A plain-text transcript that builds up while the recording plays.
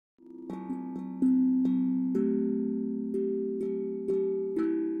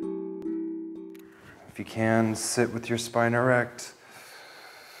you can, sit with your spine erect,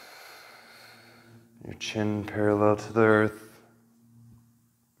 your chin parallel to the earth.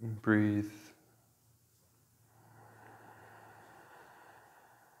 Breathe.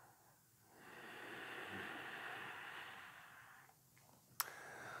 At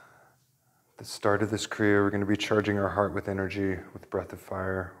the start of this Kriya, we're going to be charging our heart with energy, with breath of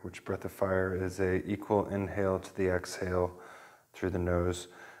fire, which breath of fire is an equal inhale to the exhale through the nose.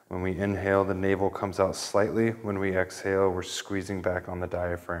 When we inhale, the navel comes out slightly. When we exhale, we're squeezing back on the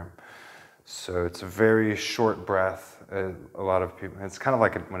diaphragm. So it's a very short breath. A lot of people, it's kind of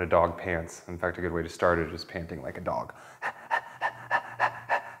like when a dog pants. In fact, a good way to start it is panting like a dog.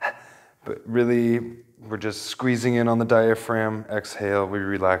 But really, we're just squeezing in on the diaphragm. Exhale, we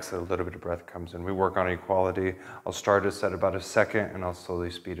relax it, a little bit of breath comes in. We work on equality. I'll start us at about a second and I'll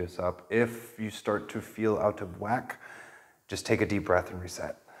slowly speed us up. If you start to feel out of whack, just take a deep breath and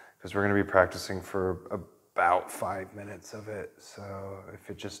reset. Because we're going to be practicing for about 5 minutes of it. So if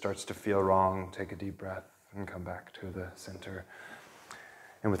it just starts to feel wrong, take a deep breath and come back to the center.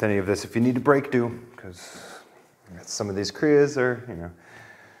 And with any of this, if you need to break, do, because some of these kriyas are,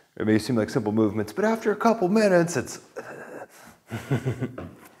 it may seem like simple movements, but after a couple minutes, it's...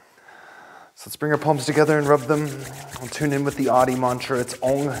 So let's bring our palms together and rub them. We'll tune in with the Adi mantra. It's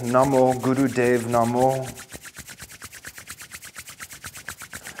Om Namo Guru Dev Namo.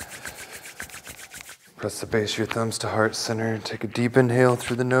 Press the base of your thumbs to heart center. Take a deep inhale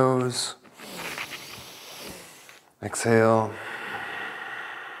through the nose. Exhale.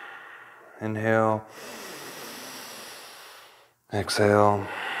 Inhale. Exhale.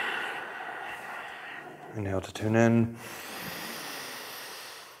 Inhale to tune in.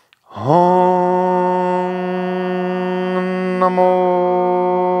 Om Namo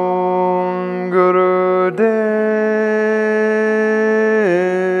Guru Dev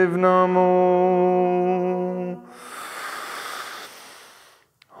Namo.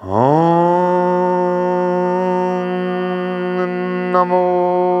 Om Namo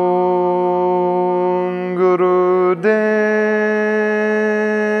Guru Dev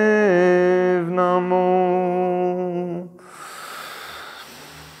Namo.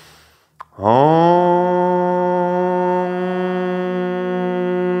 Om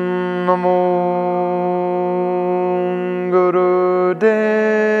Namo Guru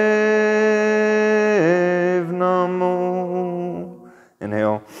Dev Namo.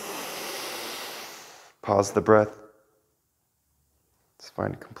 Inhale. Pause the breath. Let's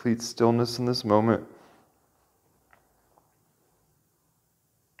find complete stillness in this moment.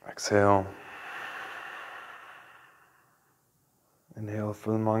 Exhale. Inhale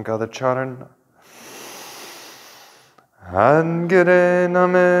for the Mangala Charan. Angare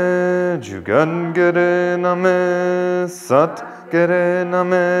Name, Jugangare Name, Satgare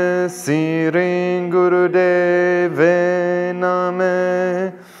Name, Siring Guru Deve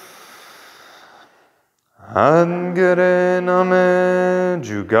Name. Angare Name,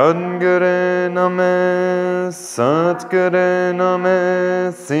 Jugangare Name, Satgare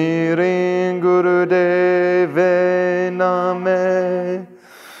Name, Siring Guru Deve Name.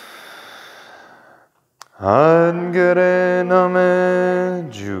 Angare Name,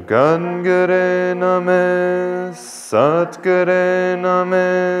 Jugangare Name, Satgare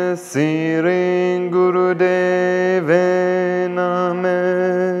Name, Siring Guru Deve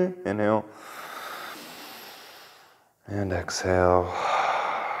Name. Inhale. And exhale.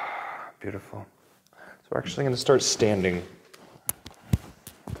 Beautiful. So we're actually going to start standing.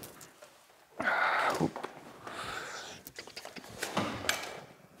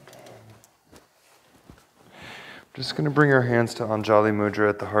 Just going to bring our hands to Anjali Mudra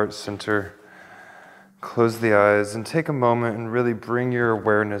at the heart center. Close the eyes and take a moment and really bring your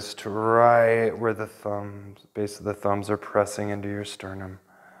awareness to right where the base of the thumbs are pressing into your sternum.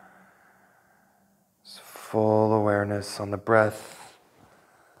 Full awareness on the breath,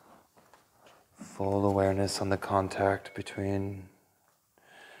 full awareness on the contact between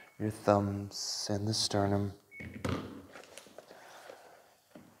your thumbs and the sternum.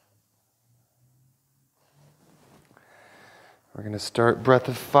 We're going to start breath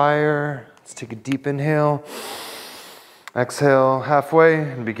of fire. Let's take a deep inhale, exhale halfway,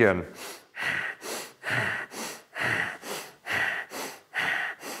 and begin.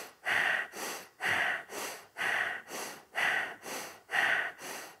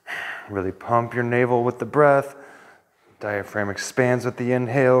 Really pump your navel with the breath. Diaphragm expands with the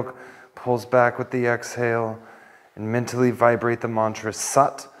inhale, pulls back with the exhale, and mentally vibrate the mantra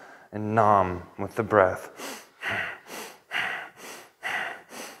Sat and Nam with the breath.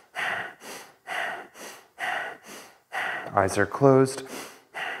 Eyes are closed.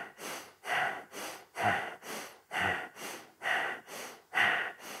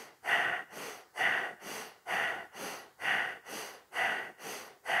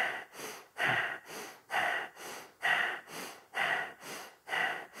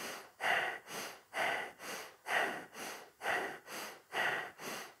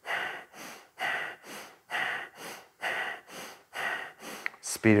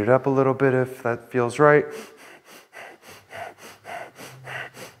 Speed it up a little bit if that feels right.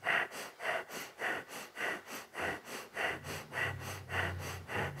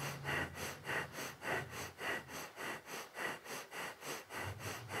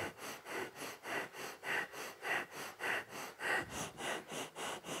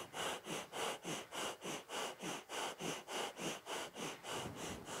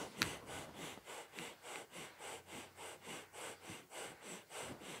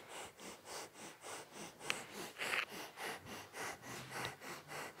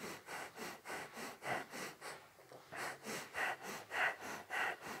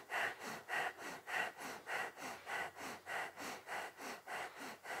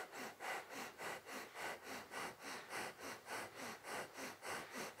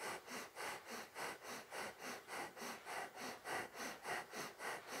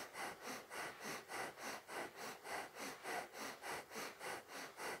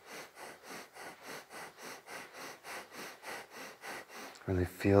 Really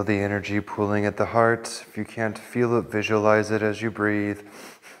feel the energy pulling at the heart. If you can't feel it, visualize it as you breathe.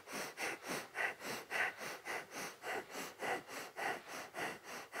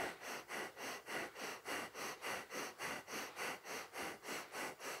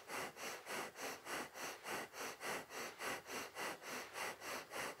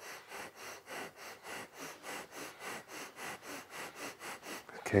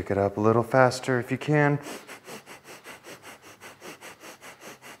 Kick it up a little faster if you can.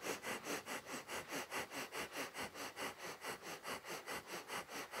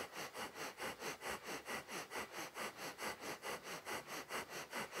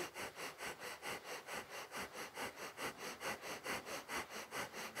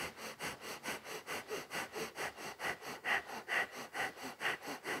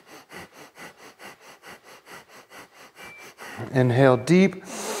 Inhale deep.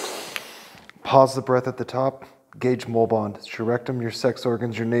 Pause the breath at the top. Gauge mole bond. It's your rectum, your sex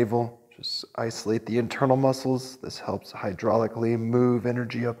organs, your navel. Just isolate the internal muscles. This helps hydraulically move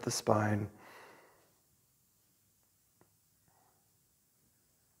energy up the spine.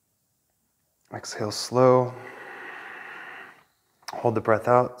 Exhale slow. Hold the breath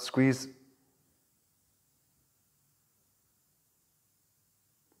out. Squeeze.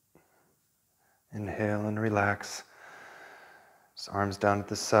 Inhale and relax. Just arms down at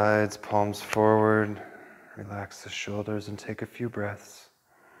the sides, palms forward. Relax the shoulders and take a few breaths.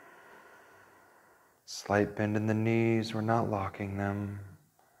 Slight bend in the knees, we're not locking them.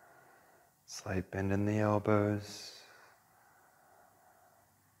 Slight bend in the elbows.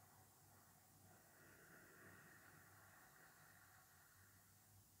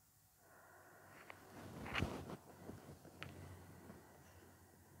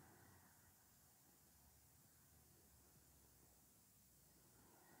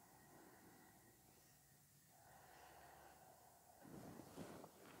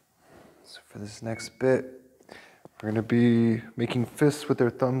 So for this next bit, we're going to be making fists with our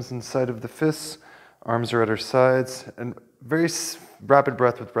thumbs inside of the fists. Arms are at our sides. And very rapid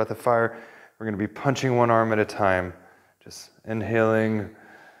breath with breath of fire. We're going to be punching one arm at a time. Just inhaling,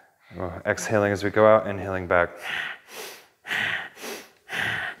 exhaling as we go out, inhaling back.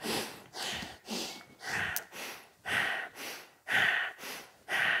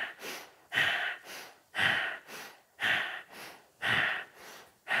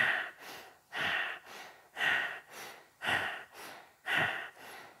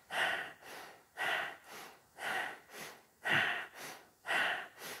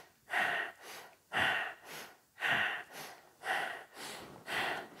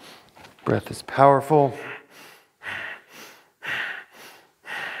 Breath is powerful.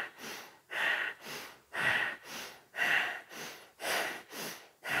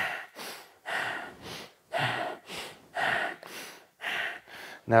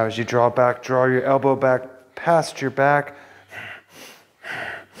 Now as you draw back, draw your elbow back past your back.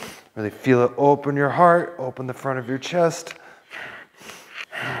 Really feel it open your heart, open the front of your chest.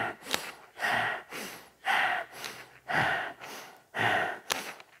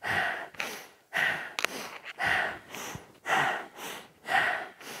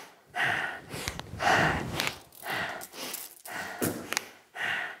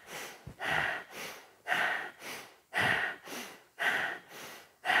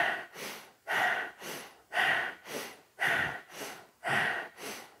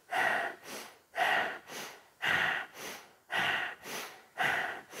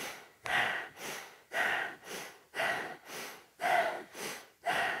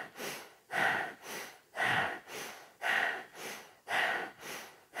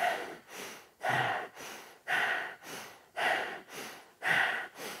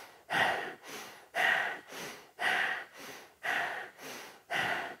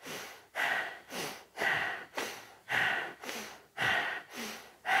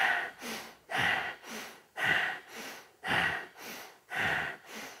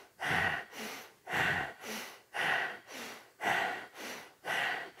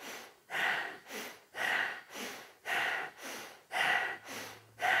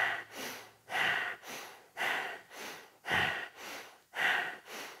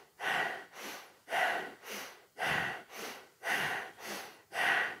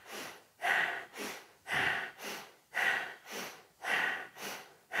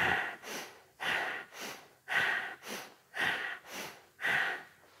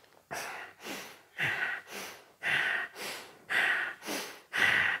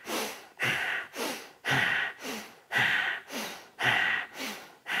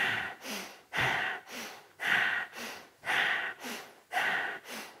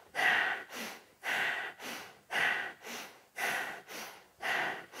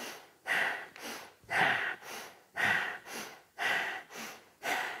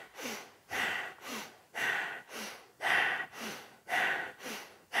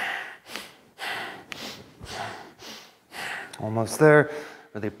 Almost there.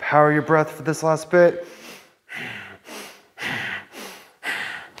 Really power your breath for this last bit.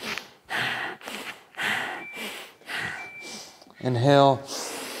 Inhale.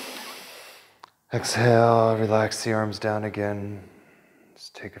 Exhale, relax the arms down again.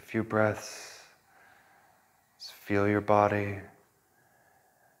 Just take a few breaths. Just feel your body.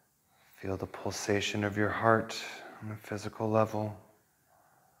 Feel the pulsation of your heart on a physical level.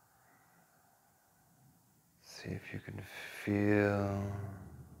 See if you can feel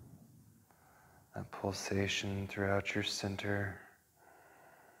that pulsation throughout your center,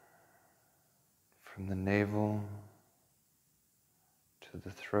 from the navel to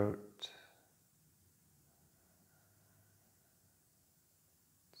the throat.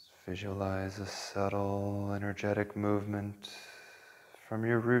 Just visualize a subtle, energetic movement from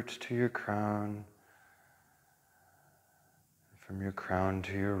your root to your crown, from your crown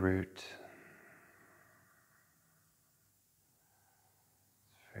to your root.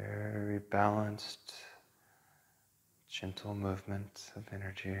 Very balanced, gentle movement of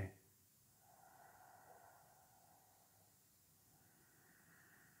energy.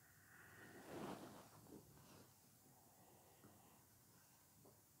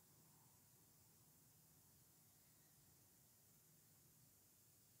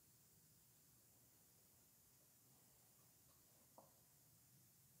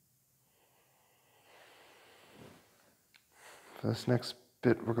 For this next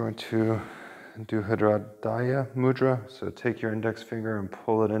bit, we're going to do Hridaya Mudra. So take your index finger and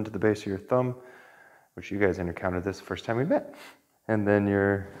pull it into the base of your thumb, which you guys encountered this the first time we met. And then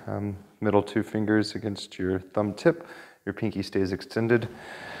your middle two fingers against your thumb tip. Your pinky stays extended.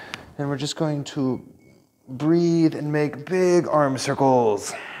 And we're just going to breathe and make big arm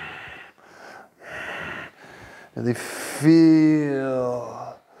circles. Really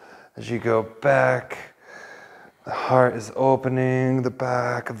feel as you go back. The heart is opening, the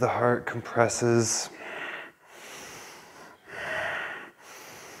back of the heart compresses.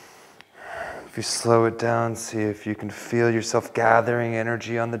 If you slow it down, see if you can feel yourself gathering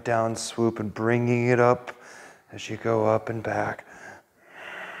energy on the down swoop and bringing it up as you go up and back.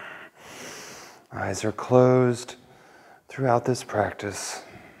 Eyes are closed throughout this practice.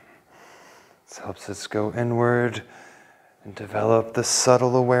 This helps us go inward and develop the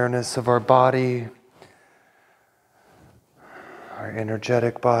subtle awareness of our body, our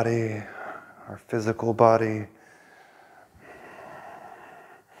energetic body, our physical body.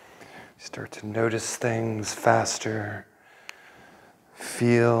 Start to notice things faster,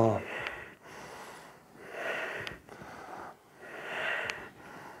 feel.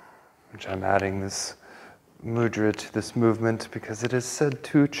 Which I'm adding this mudra to this movement because it is said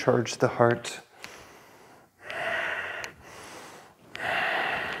to charge the heart.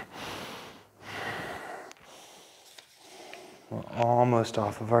 We're almost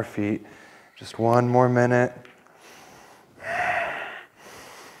off of our feet. Just one more minute.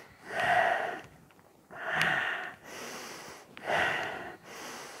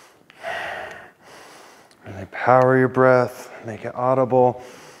 Really power your breath, make it audible.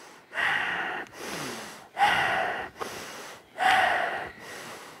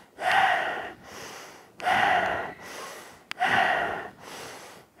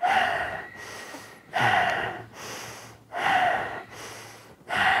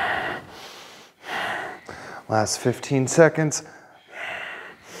 Last 15 seconds.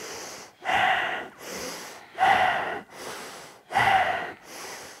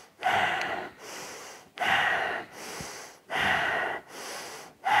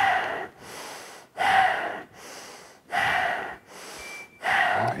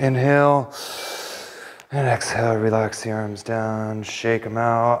 Inhale and exhale, relax the arms down, shake them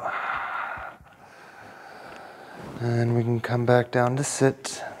out. And we can come back down to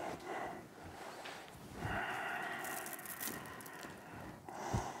sit.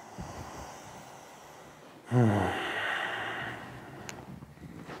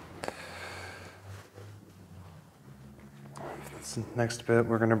 This next bit,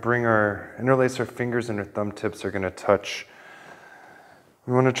 we're going to interlace our fingers and our thumb tips are going to touch.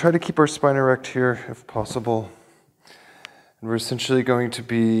 We want to try to keep our spine erect here if possible. And we're essentially going to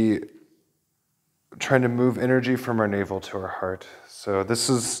be trying to move energy from our navel to our heart. So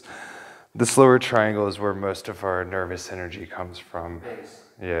this lower triangle is where most of our nervous energy comes from. Nice.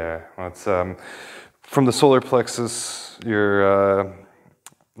 Yeah, well, it's from the solar plexus, your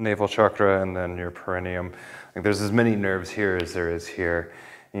navel chakra, and then your perineum. Like there's as many nerves here as there is here.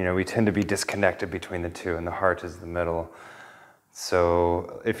 You know, we tend to be disconnected between the two, and the heart is the middle.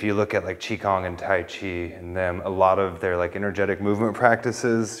 So if you look at like Qigong and Tai Chi and them, a lot of their like energetic movement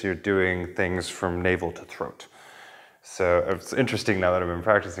practices, you're doing things from navel to throat. So it's interesting now that I've been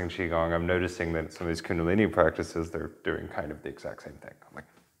practicing Qigong, I'm noticing that some of these Kundalini practices, they're doing kind of the exact same thing. I'm like,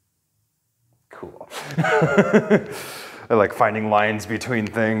 cool. I like finding lines between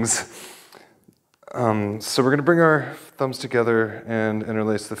things. So we're going to bring our thumbs together and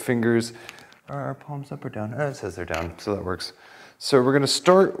interlace the fingers. Are our palms up or down? It says they're down, so that works. So we're going to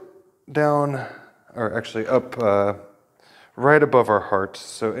start down, or actually up right above our heart.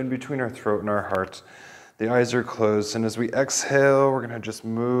 So in between our throat and our heart, the eyes are closed. And as we exhale, we're going to just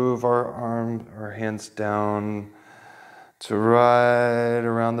move our hands down to right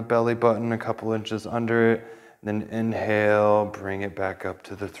around the belly button, a couple inches under it. And then inhale, bring it back up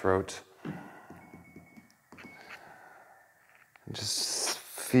to the throat. Just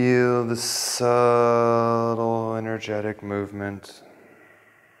feel the subtle energetic movement.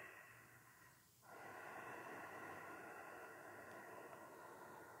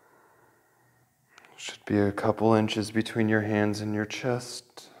 Should be a couple inches between your hands and your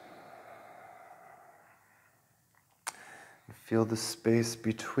chest. Feel the space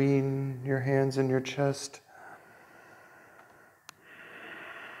between your hands and your chest.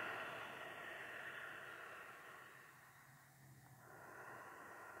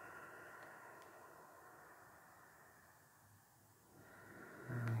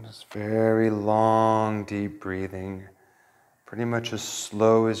 Just very long, deep breathing, pretty much as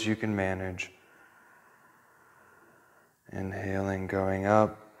slow as you can manage. Inhaling, going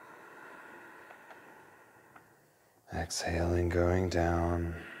up. Exhaling, going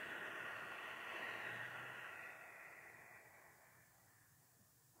down.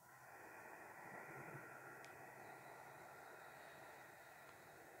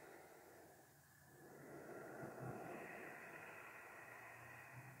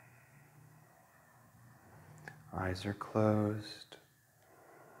 Eyes are closed.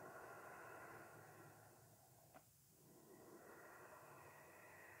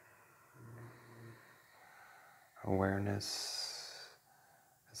 Awareness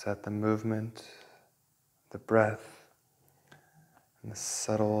is at the movement, the breath, and the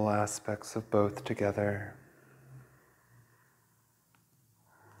subtle aspects of both together.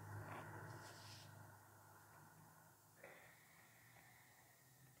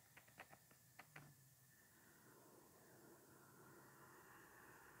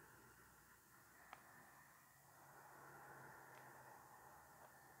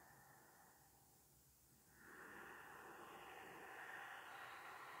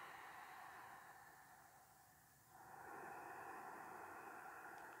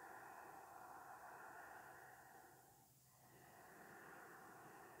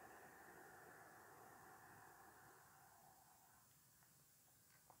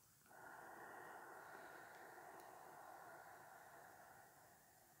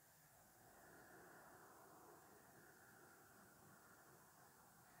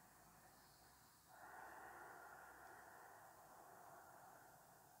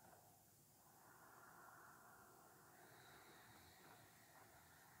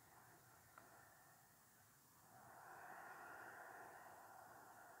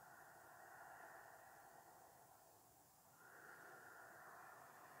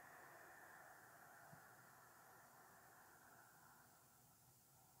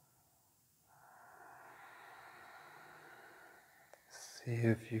 See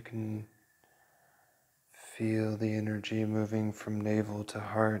if you can feel the energy moving from navel to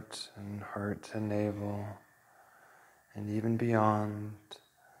heart and heart to navel and even beyond.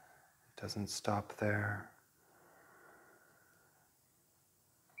 It doesn't stop there.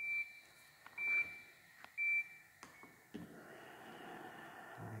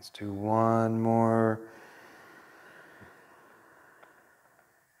 Let's do one more.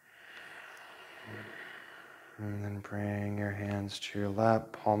 And then bring your hands to your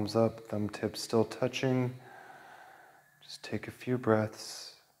lap, palms up, thumb tips still touching. Just take a few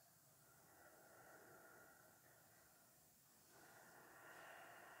breaths.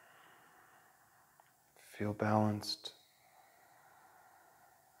 Feel balanced.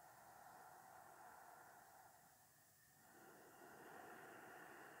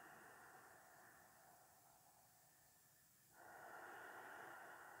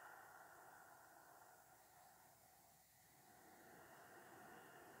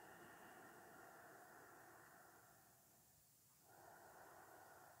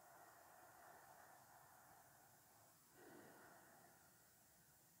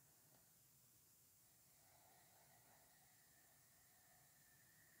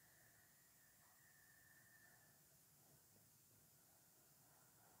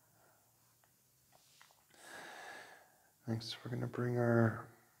 Next, we're going to bring our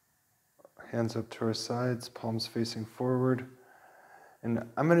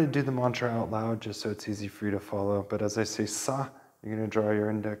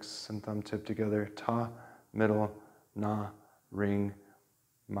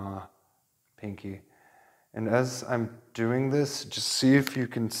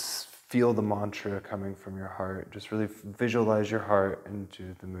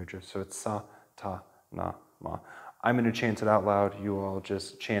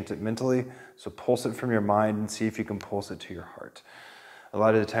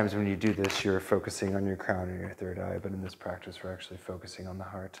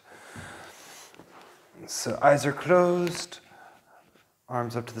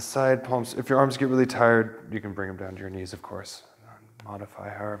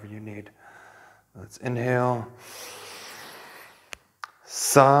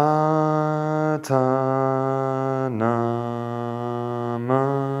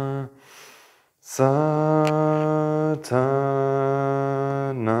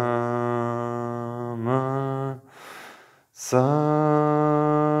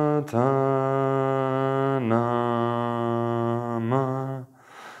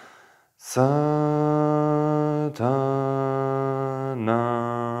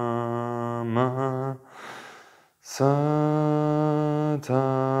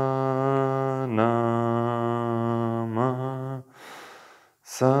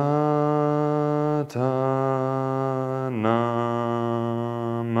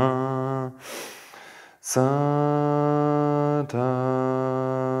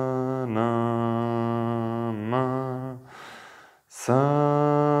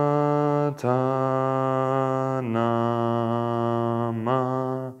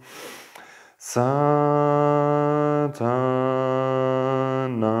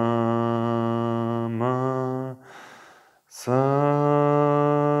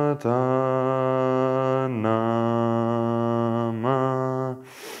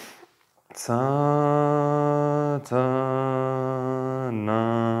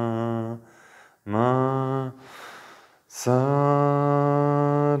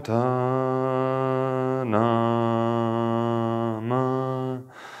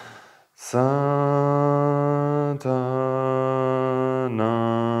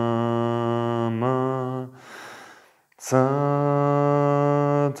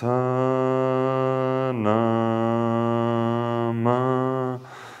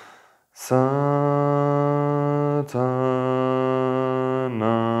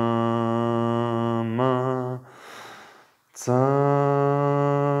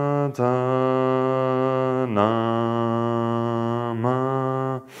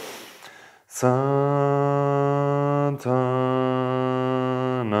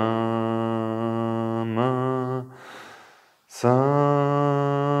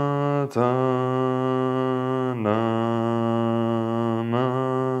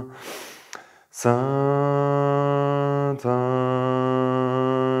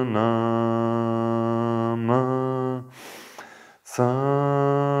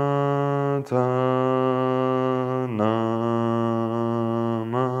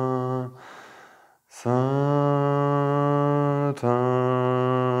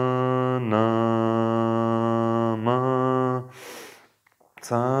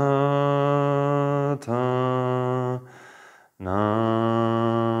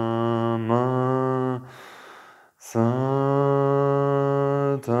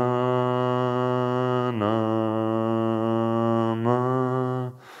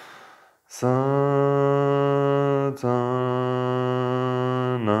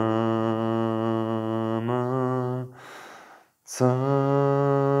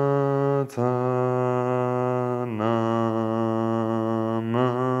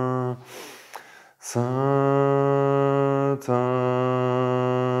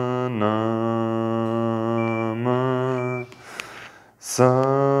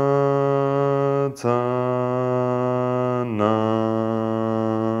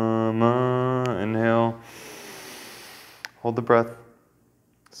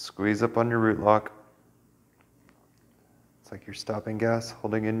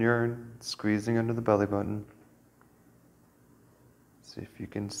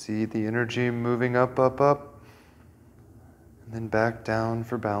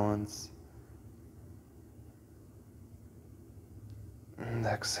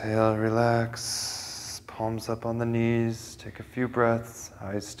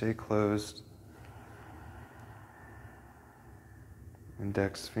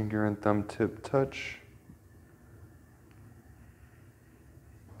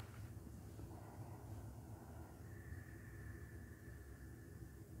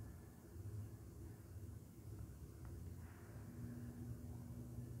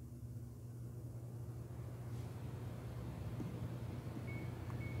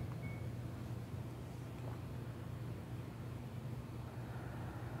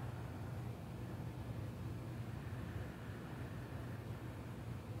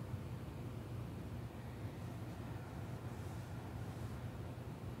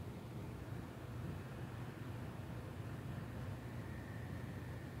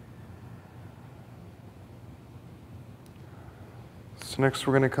So next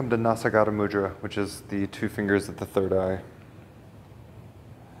we're going to come to Nasagata Mudra, which is the two fingers at the third eye.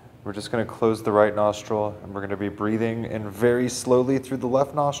 We're just going to close the right nostril, and we're going to be breathing in very slowly through the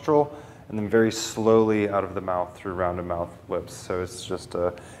left nostril, and then very slowly out of the mouth through rounded mouth lips. So it's just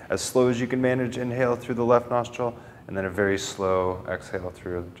as slow as you can manage, inhale through the left nostril, and then a very slow exhale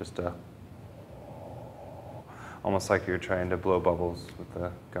through just almost like you're trying to blow bubbles with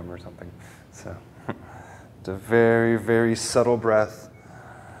the gum or something. So it's a very, very subtle breath.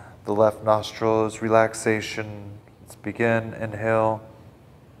 The left nostril is relaxation. Let's begin. Inhale.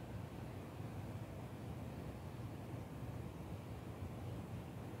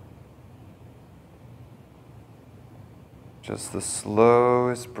 Just the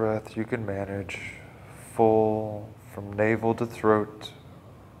slowest breath you can manage, full from navel to throat.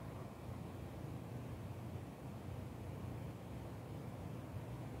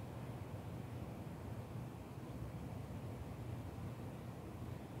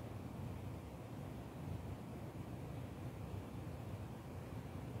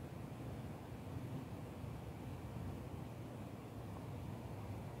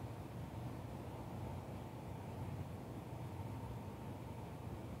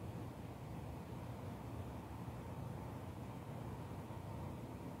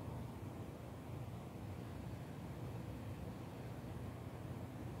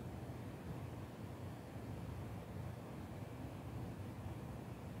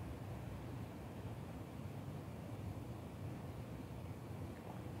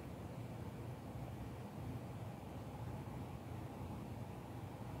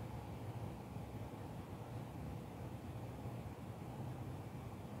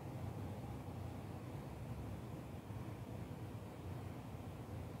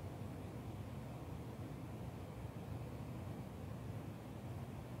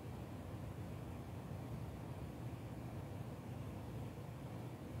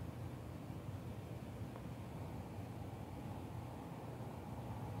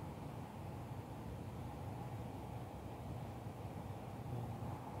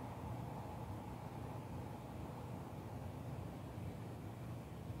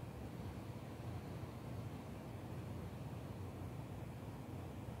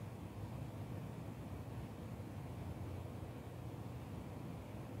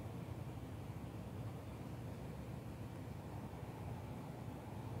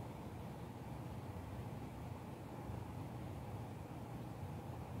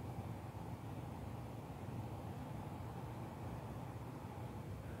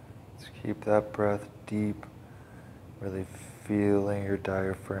 Just keep that breath deep, really feeling your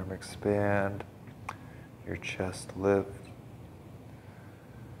diaphragm expand, your chest lift.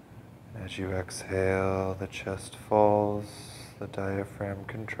 As you exhale, the chest falls, the diaphragm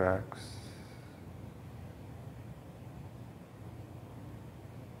contracts.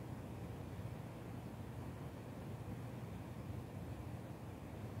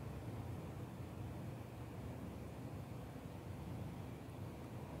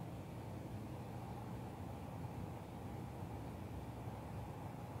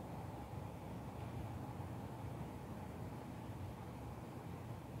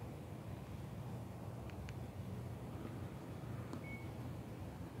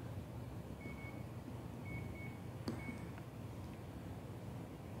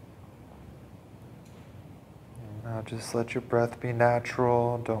 Now just let your breath be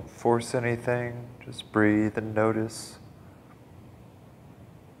natural. Don't force anything. Just breathe and notice.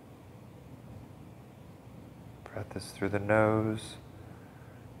 Breath is through the nose.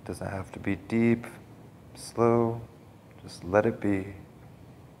 Doesn't have to be deep, slow. Just let it be.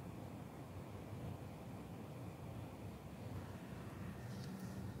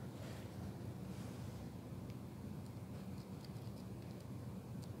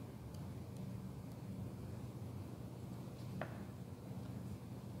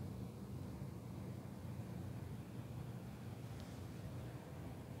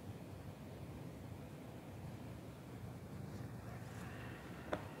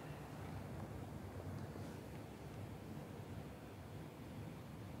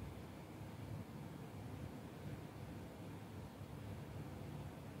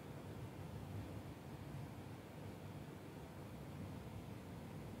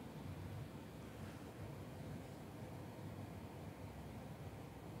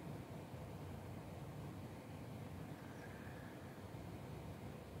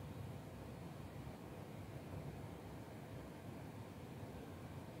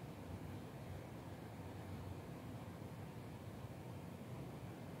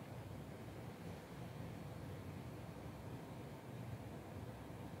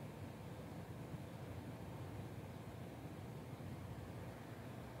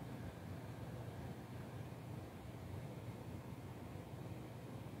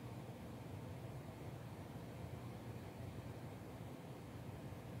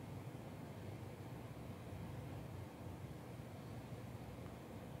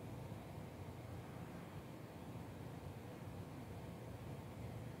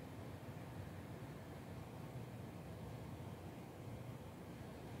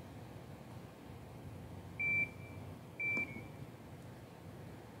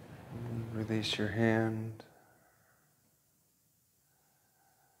 Release your hand.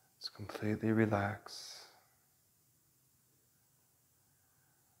 Just completely relax.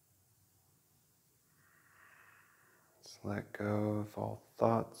 Just let go of all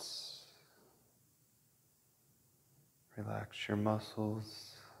thoughts. Relax your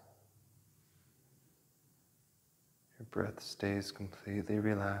muscles. Your breath stays completely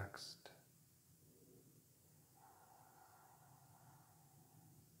relaxed.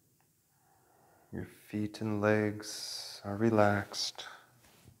 Your feet and legs are relaxed.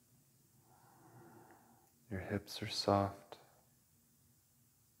 Your hips are soft.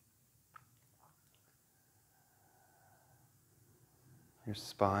 Your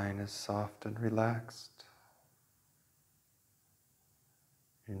spine is soft and relaxed.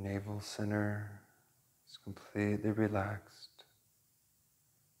 Your navel center is completely relaxed.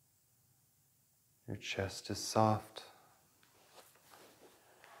 Your chest is soft.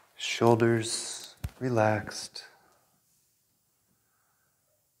 Shoulders relaxed.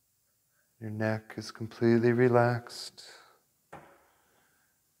 Your neck is completely relaxed.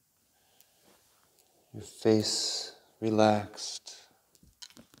 Your face relaxed.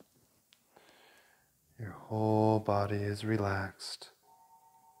 Your whole body is relaxed.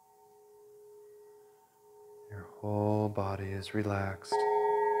 Your whole body is relaxed.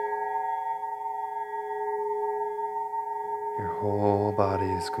 Your whole body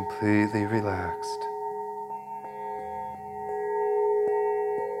is completely relaxed.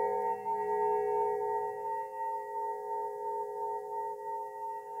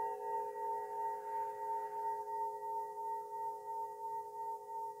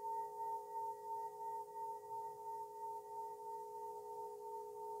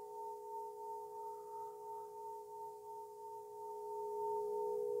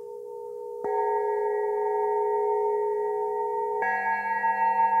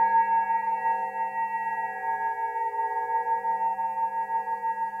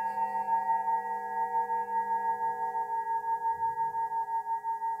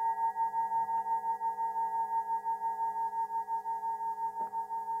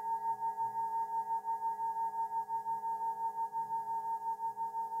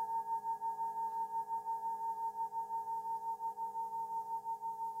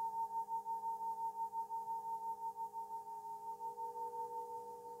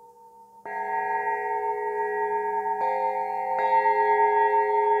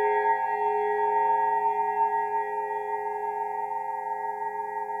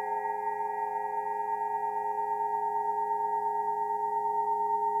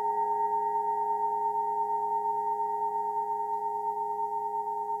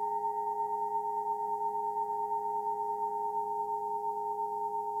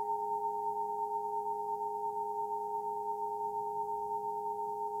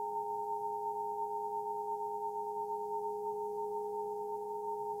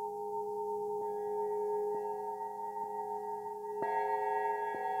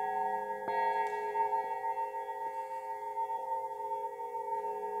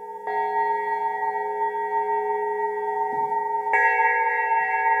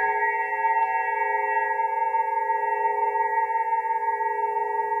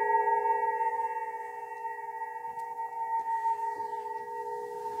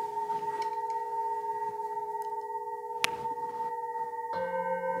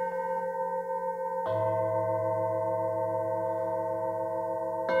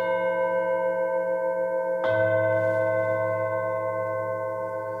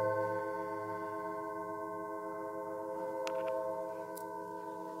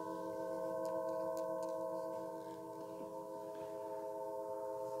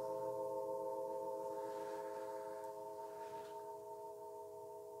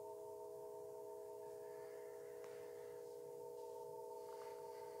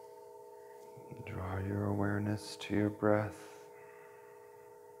 Draw your awareness to your breath.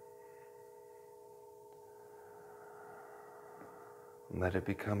 Let it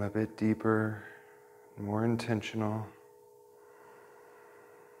become a bit deeper, more intentional.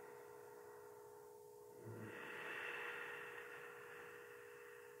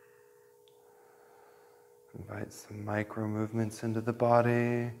 Invite some micro movements into the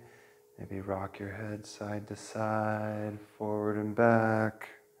body. Maybe rock your head side to side, forward and back.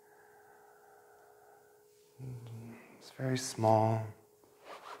 It's very small.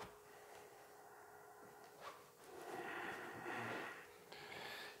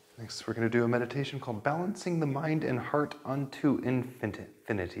 Next, we're going to do a meditation called Balancing the Mind and Heart unto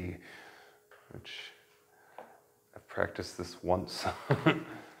Infinity, which I've practiced this once, but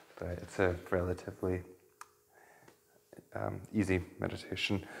it's a relatively easy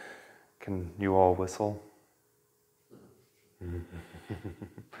meditation. Can you all whistle?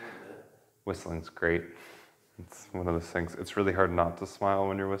 Whistling's great. It's one of those things. It's really hard not to smile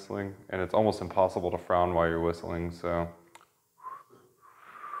when you're whistling, and it's almost impossible to frown while you're whistling, so.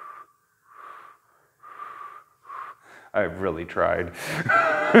 I've really tried.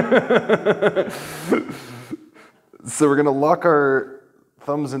 So we're gonna lock our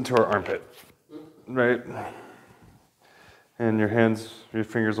thumbs into our armpit, right? And your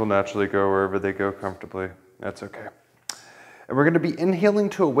fingers will naturally go wherever they go comfortably. That's okay. And we're gonna be inhaling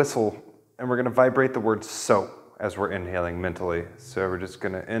to a whistle, and we're gonna vibrate the word so as we're inhaling mentally. So we're just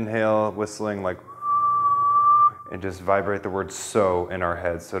gonna inhale, whistling like, and just vibrate the word so in our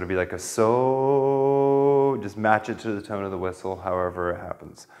heads. So it'll be like a so, just match it to the tone of the whistle, however it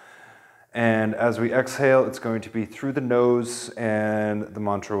happens. And as we exhale, it's going to be through the nose, and the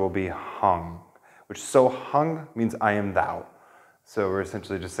mantra will be hung, which so hung means I am thou. So we're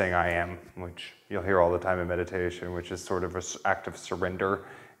essentially just saying I am, which you'll hear all the time in meditation, which is sort of an act of surrender.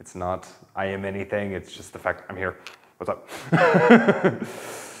 It's not I am anything, it's just the fact I'm here. What's up?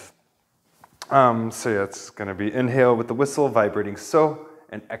 So yeah, it's gonna be inhale with the whistle, vibrating so,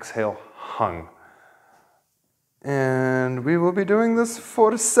 and exhale, hung. And we will be doing this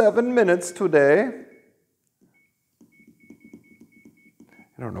for 7 minutes today.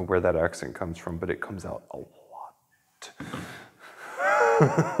 I don't know where that accent comes from, but it comes out a lot.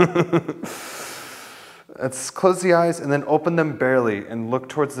 Let's close the eyes and then open them barely and look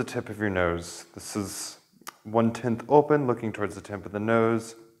towards the tip of your nose. This is 1/10 open, looking towards the tip of the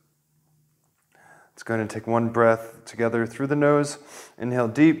nose. Let's go ahead and take one breath together through the nose. Inhale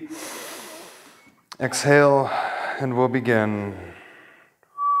deep. Exhale, and we'll begin.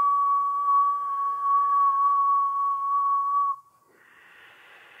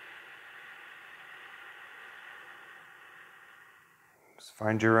 Just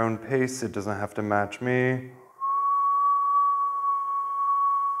find your own pace. It doesn't have to match me.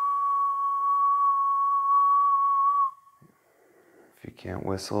 If you can't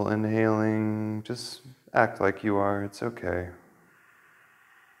whistle inhaling, just act like you are. It's okay.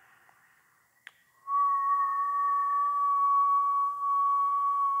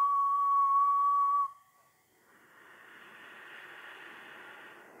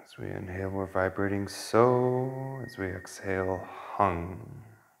 As we inhale, we're vibrating so. As we exhale, hung.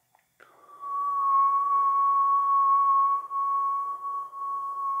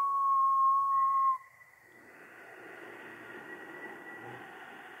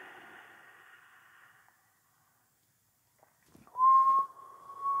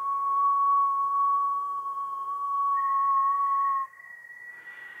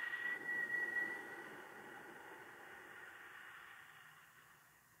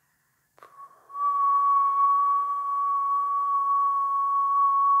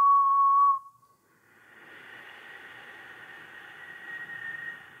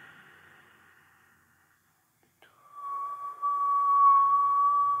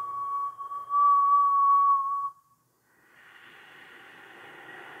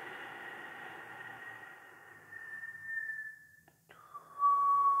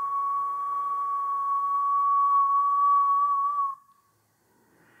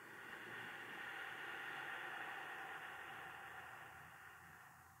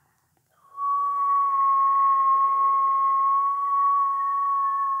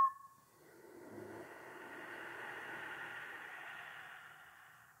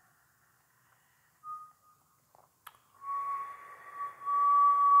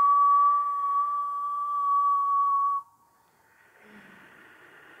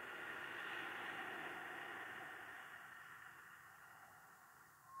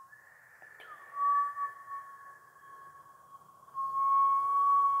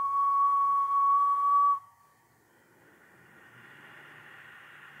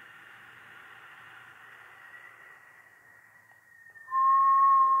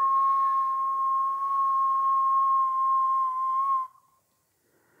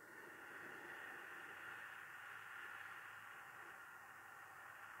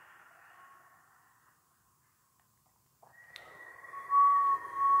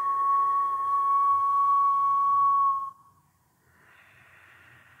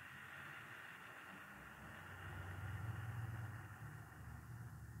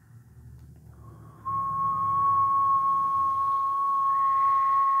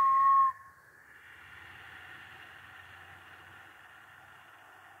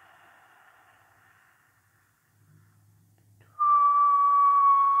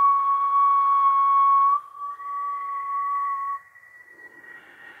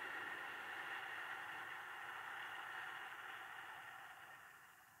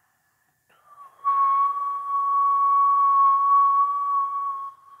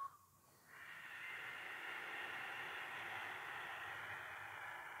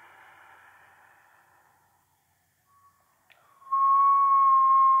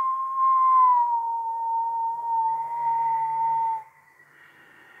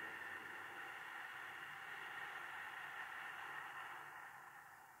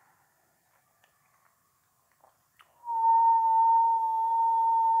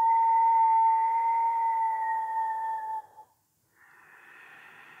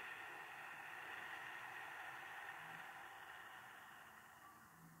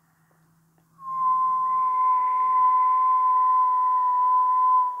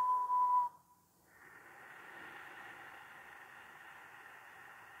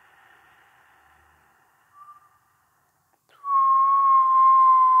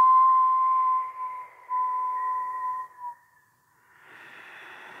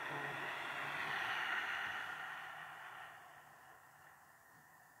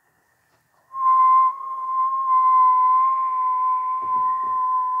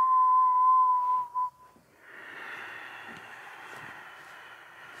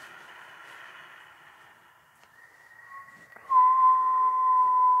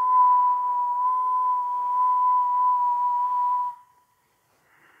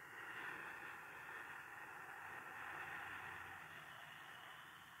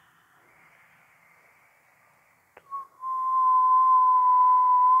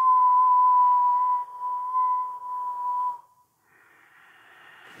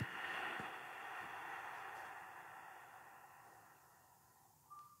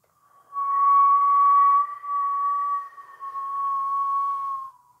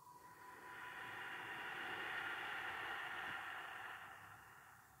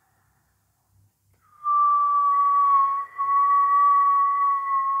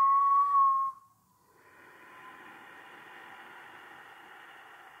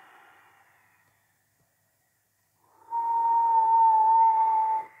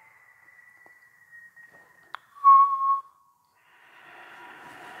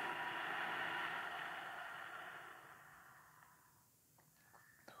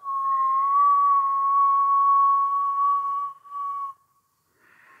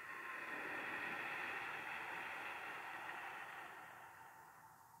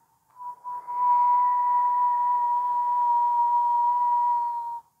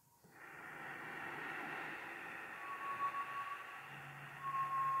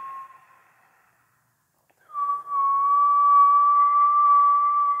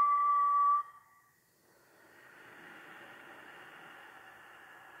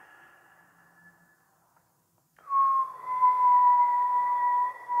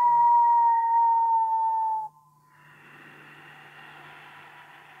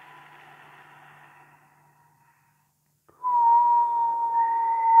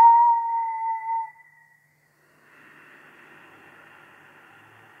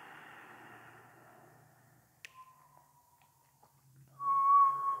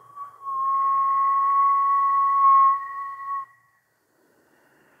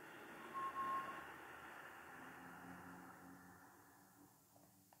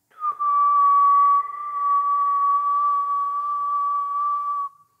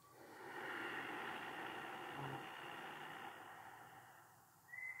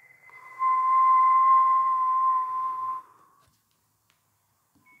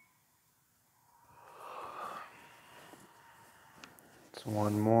 Just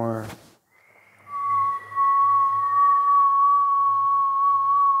one more.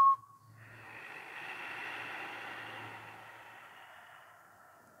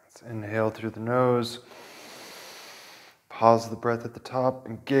 Let's inhale through the nose. Pause the breath at the top.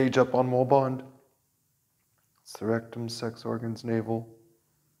 Engage up on mole bond. It's the rectum, sex organs, navel.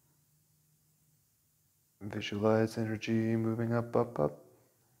 Visualize energy moving up, up, up.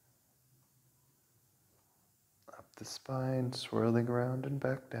 Up the spine, swirling around and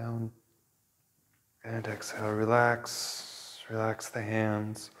back down. And exhale, relax. Relax the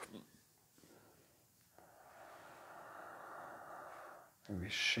hands. Maybe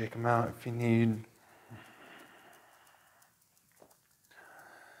shake them out if you need.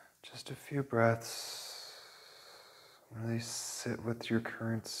 Just a few breaths. Really sit with your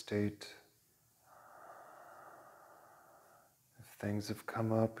current state. If things have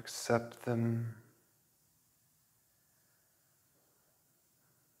come up, accept them.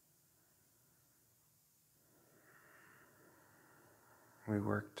 We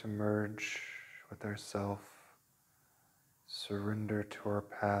work to merge with ourself, surrender to our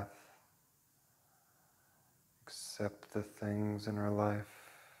path, accept the things in our life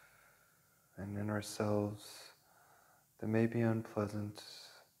and in ourselves that may be unpleasant,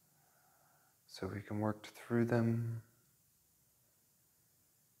 so we can work through them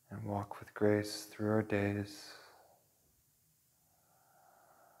and walk with grace through our days.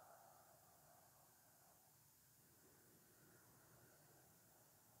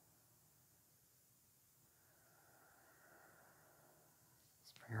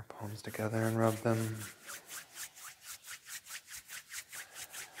 Let's bring our palms together and rub them.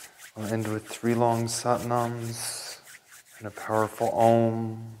 We'll end with 3 long satnams and a powerful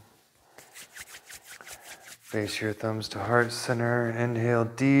Om. Base your thumbs to heart center. Inhale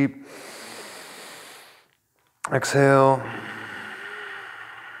deep. Exhale.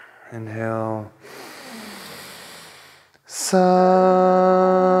 Inhale. Satnam.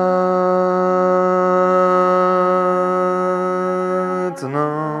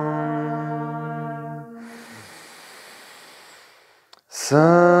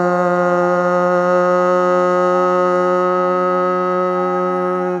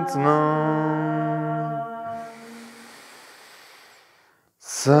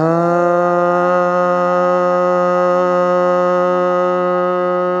 Satnam.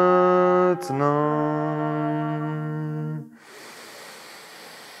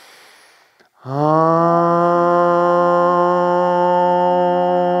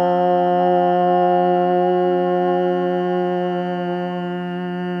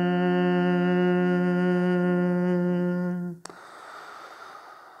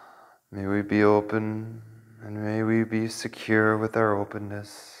 May we be open and may we be secure with our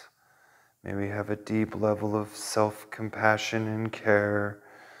openness. May we have a deep level of self-compassion and care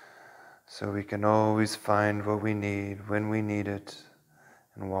so we can always find what we need when we need it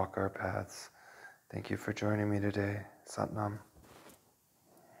and walk our paths. Thank you for joining me today. Satnam.